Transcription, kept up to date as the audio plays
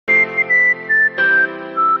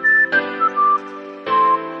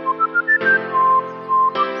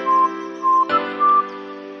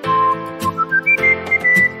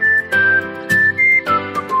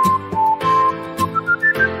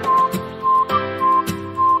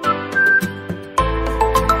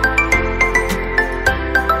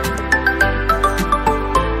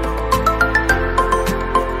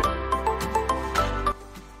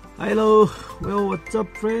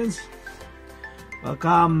up, friends?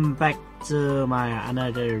 Welcome back to my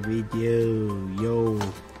another video. Yo,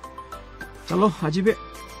 chalo, ajibe.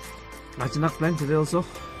 Achanak plan today also.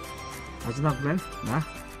 Achanak plan, nah.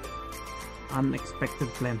 Unexpected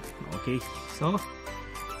plan. Okay, so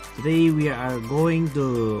today we are going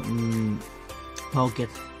to MAO GATE.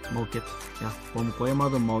 Yeah, from Koyama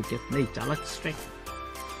to MAO GATE. Hey, chalak straight.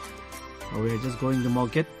 We are just going to MAO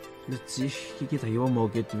GATE. Let's see. Kiki tayo MAO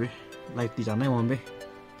GATE be. Like the channel one be.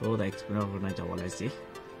 So the explainer for na chawa let's see.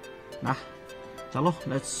 Nah, chalo,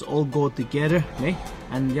 let's all go together. Okay?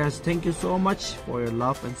 And yes, thank you so much for your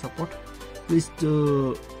love and support. Please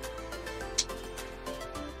do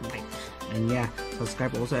like and yeah,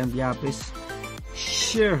 subscribe also, and yeah, please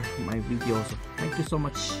share my video also. Thank you so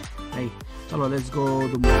much. Hey, chalo, let's go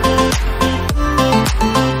to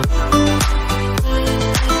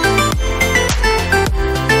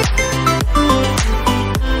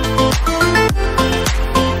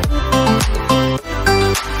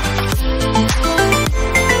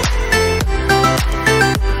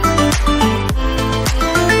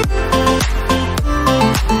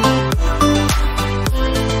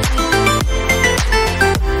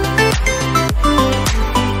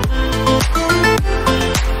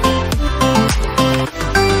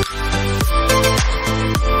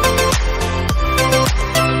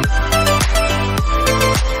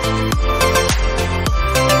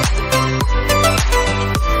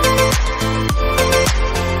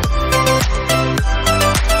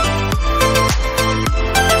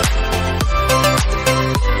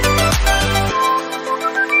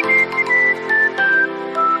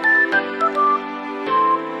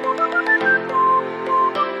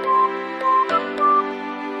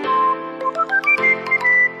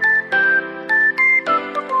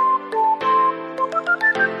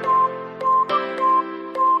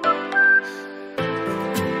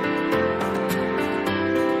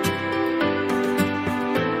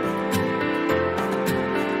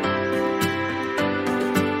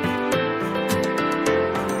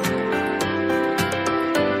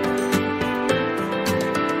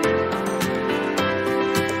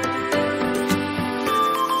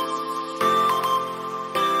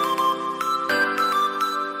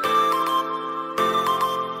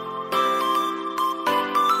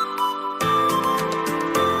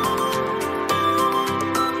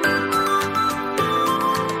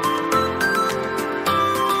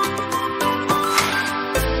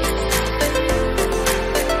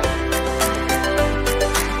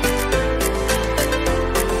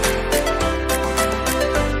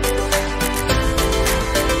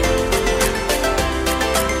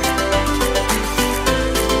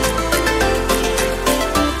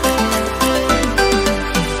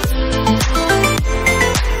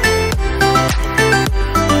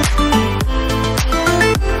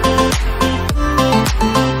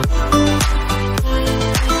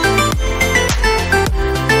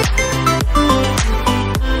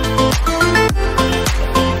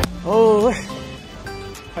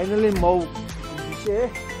finally MAO GATE.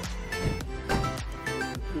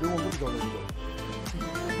 이런 건 보기 전에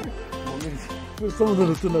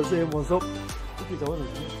someone who knows say one so 보기 전에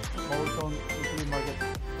MAO GATE market.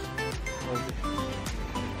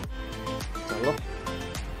 잘로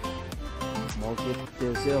MAO GATE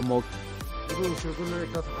대세 MAO 이거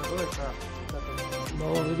저거를 다 가져왔다.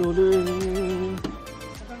 MAO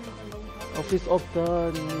office of the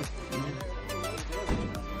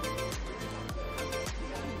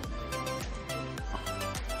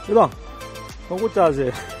이봐, 너무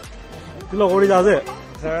짜지? 일로 오리 자세.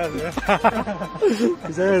 잘하지?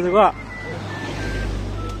 잘하지가.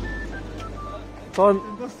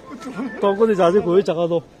 던 거리 자세 보여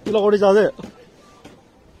작아도. 일로 오리 자세.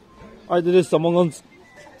 아이들이 써먹은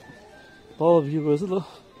더 비교해서 너.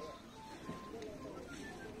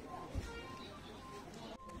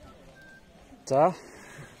 자,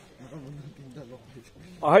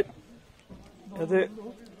 아이, 근데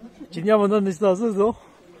진짜 만난 데 있었어.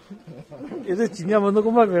 이제 진짜 만난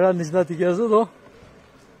것만 배란 데 있었다 디게서도.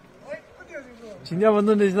 진짜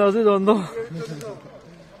만난 데 있었어 너.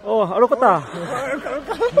 알았다.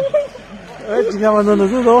 진짜 만난 데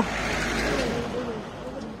있었어.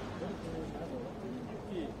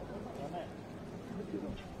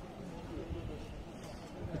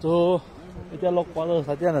 저 이제 럭 빠져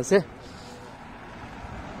사디하나 세.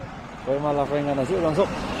 얼마나 거행하나 세 방송.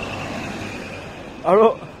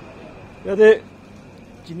 알어. 야대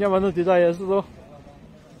진짜 만난 디자이어서도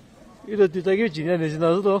이래 디자이기 진짜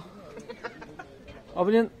내지나서도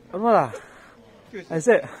아버님 얼마나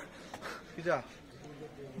아이세 그자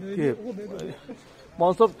그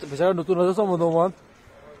monster besar nutun aja sama teman.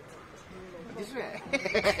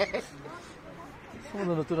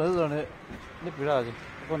 Someone to the Nipirage.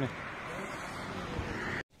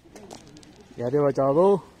 Yadeva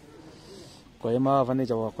Chado, Koema,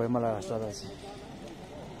 Vanija, Koemala, Sadas.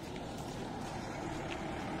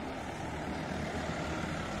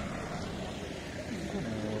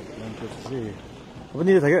 What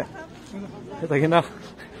need it again?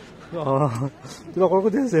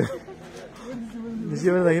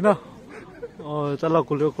 Oh, this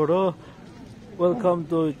is welcome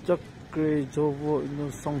to Chakri Jovo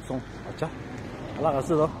in Song Song.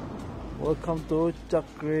 Welcome to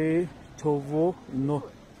Chakri Jovo no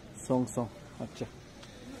Song Song.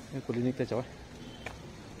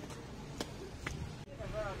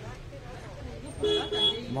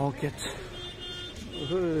 MAO GATE.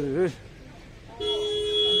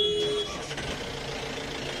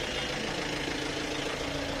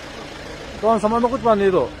 कौन सामान कुछ पानी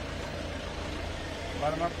दो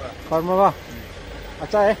pharma का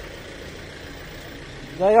अच्छा है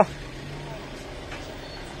जाएगा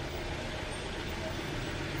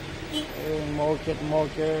MAO GATE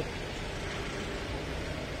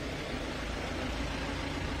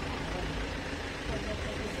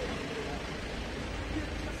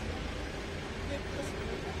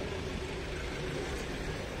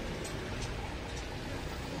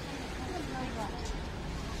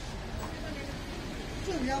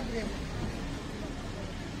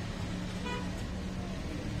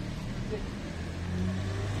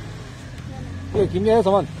ये किन्हीं है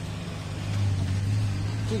सामान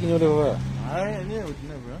किन्हीं होने हुआ है नहीं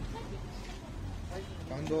उतने हुआ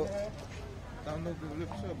तांडो के लिए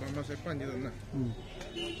सब बंदा से पानी देना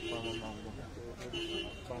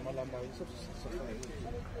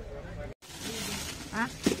हाँ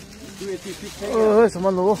ओह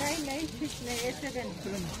सामान लो नहीं ऐसे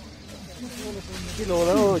किलो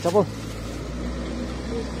लो Chapo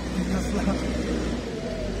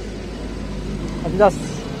Adidas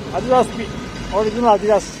original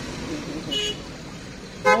Adidas.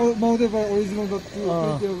 MAO GATE original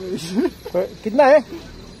कितना है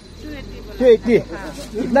 280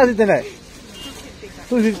 कितना से देना है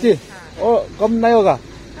 250 और कम नहीं होगा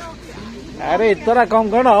अरे इतना कम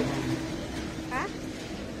करना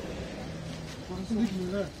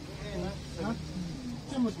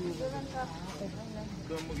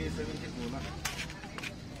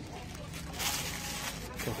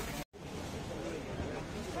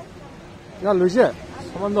야, 루시, 한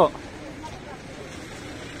번 더.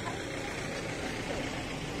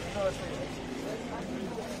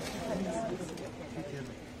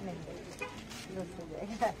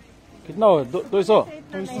 कितना हो 200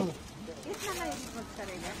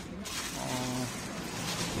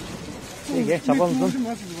 ठीक है छप्पन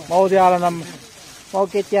MAO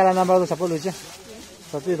GATE वाला नंबर तो छप्पन लीजिए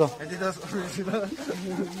सती तो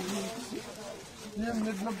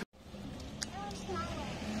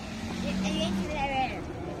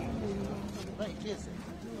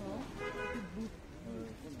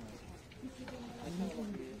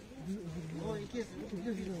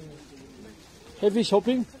heavy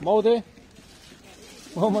shopping MAO GATE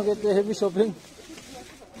heavy shopping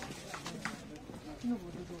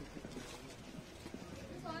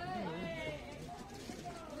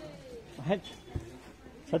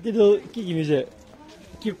सती도 끼기미제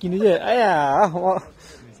끼기미제 아야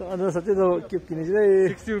너 सती도 끼기미제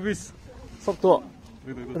 60 rupees 속도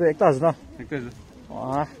그래 액다즈나 액다즈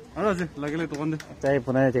와 알아지 라길래 또 건데 자이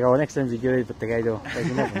보내 제가 원엑션 비디오에 붙대가지고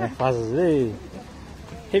대신에 보내 봐서지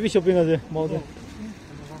헤비 쇼핑하지 뭐든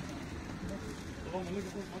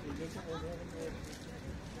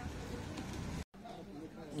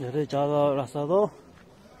여기 자다 라사도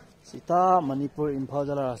Sita Manipur Imphal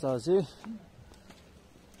जाला रास्ता আছে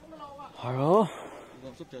আৰু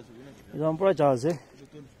একদম পুৰা যা আছে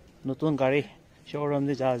নতুন গাড়ী শোৰুম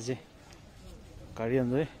দি যা আছে গাড়ী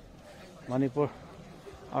আছে মণিপুৰ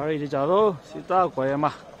আৰু এই যাও सीता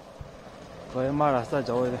গয়ামা ৰাস্তা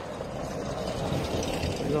যাও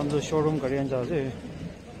একদম তো শোৰুম গাড়ী যা আছে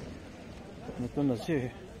নতুন আছে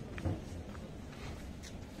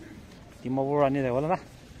ডিমাপুৰ আনি দেব না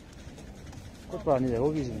কত আনি দেব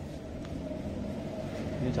কি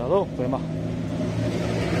你找到回吗？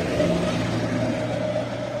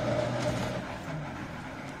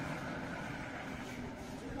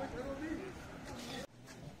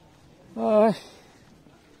哎，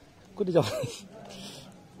过来找，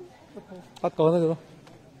把狗那个。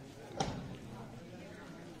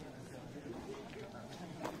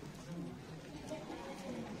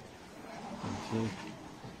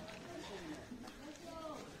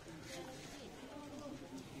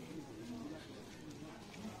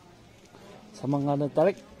사망가는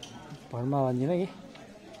딸ek, parmawan yun na eh.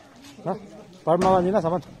 Ha? Parmawan yun na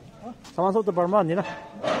saman. 사만서부터 발마 아니나?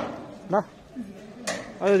 나?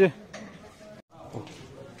 아저씨.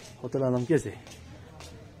 호텔 하나 넘겨지.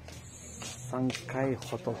 상카이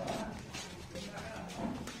호텔.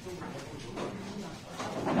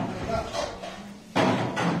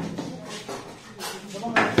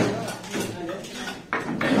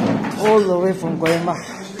 All the way from Koyama.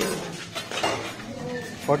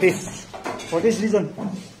 What is reason?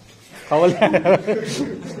 Kawal.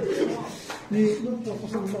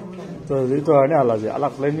 तो ये तो आने वाला है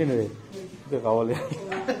अलग प्लेन नहीं है तो कावल है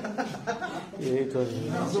ये तो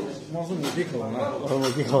मौसम मोटी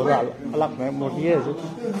खाओ अलग में मोटी है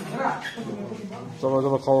चलो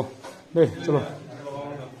चलो खाओ ले चलो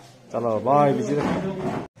चलो बाय बिजी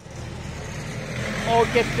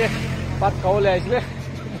ओके ते बात कावल है इसलिए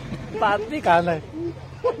बात नहीं करना है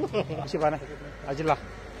시바네 아질라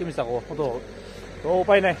김이사고 또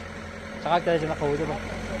빠이네 자각자에 지나 가고 좀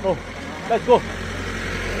또 let's go.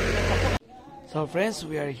 So friends,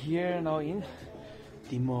 we are here now in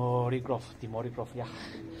Timori Grove, yeah,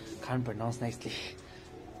 can't pronounce nicely.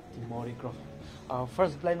 Timori Grove. Our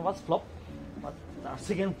first plane was flop, but our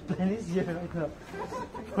second plane is here right now.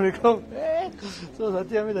 Timori Grove. So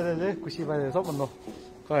사티합니다. 네, 90반에서 만나.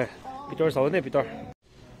 그래, 비tor 사오네 비tor.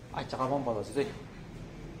 아, 잠깐만 받아주세요.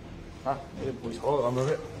 아, 이거 보이 저거 안 넣어.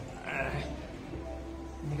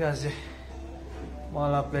 니가 이제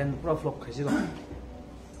malah plan pro vlog kasi to.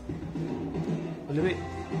 Boleh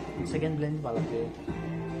second plan balap deh.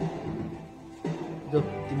 Do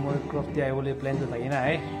Timor Grove dia boleh plan tu lagi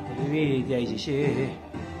na boleh dia isi sih.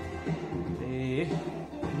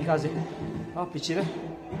 Ni kasi pichi deh.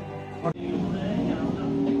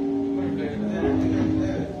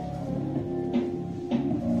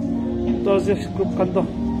 To sih group kanto.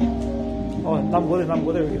 Oh, nam gode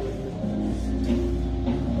begitu.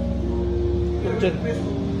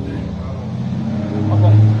 Apa?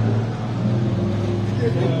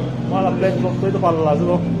 Malah plan waktu itu pala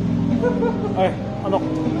tuh. Anak.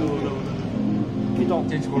 Kita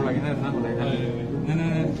change call lagi nih, nah.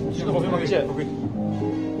 Nih. Sudah kopi makan sih. Kopi.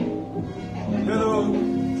 Hello.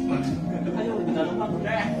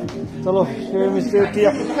 Chalo, ये mister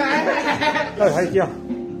किया. Hai किया.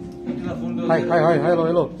 Hai,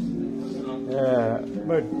 hello.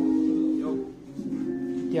 Bird.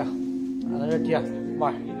 Kia. Another Kia.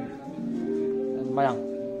 Bye. And Mayang.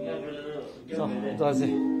 So, itu aja.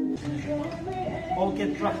 Okay,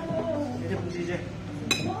 truck. Ini fungsi je.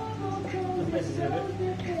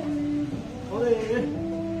 Oleh.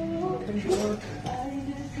 Ternyata.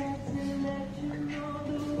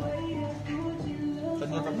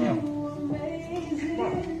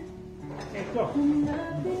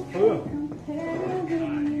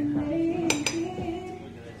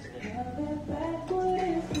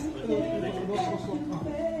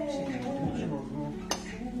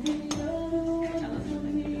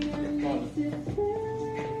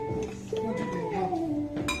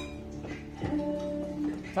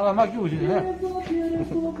 Salah lagi ujian ya.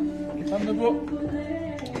 Sampai bu,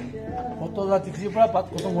 foto lagi sih berapa?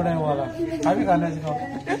 Potong mana yang wala? Kami kan aja kau.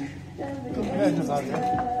 Ini aja saja.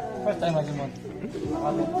 First time aja mon.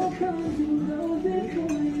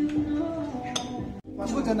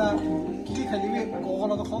 Masuk je na, kiki kali ni kau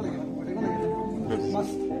kalau tu kau lagi. Mas,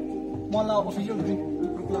 malah official ni.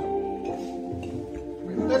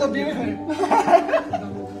 Dah tu biar ni.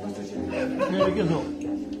 Biar gitu.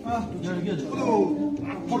 Biar gitu.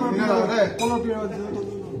 Color beer.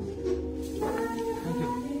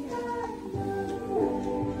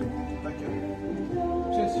 Thank you.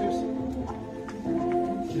 Cheers.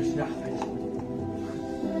 Cheers, yeah.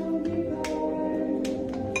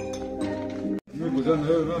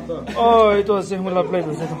 Oh, itu sih mulai play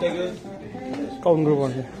tu sih. Kawan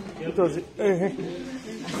grup ni. Itu sih.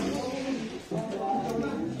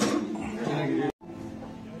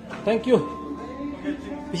 Thank you.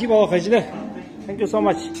 Bisi bawa kaji deh. Thank you so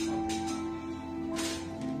much.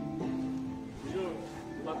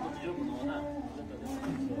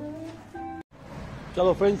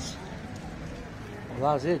 Hello friends.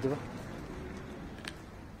 That's it.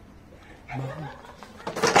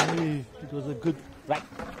 Hey, it was a good ride.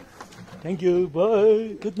 Thank you.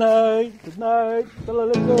 Bye. Good night. Hello,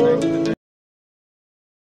 let's go.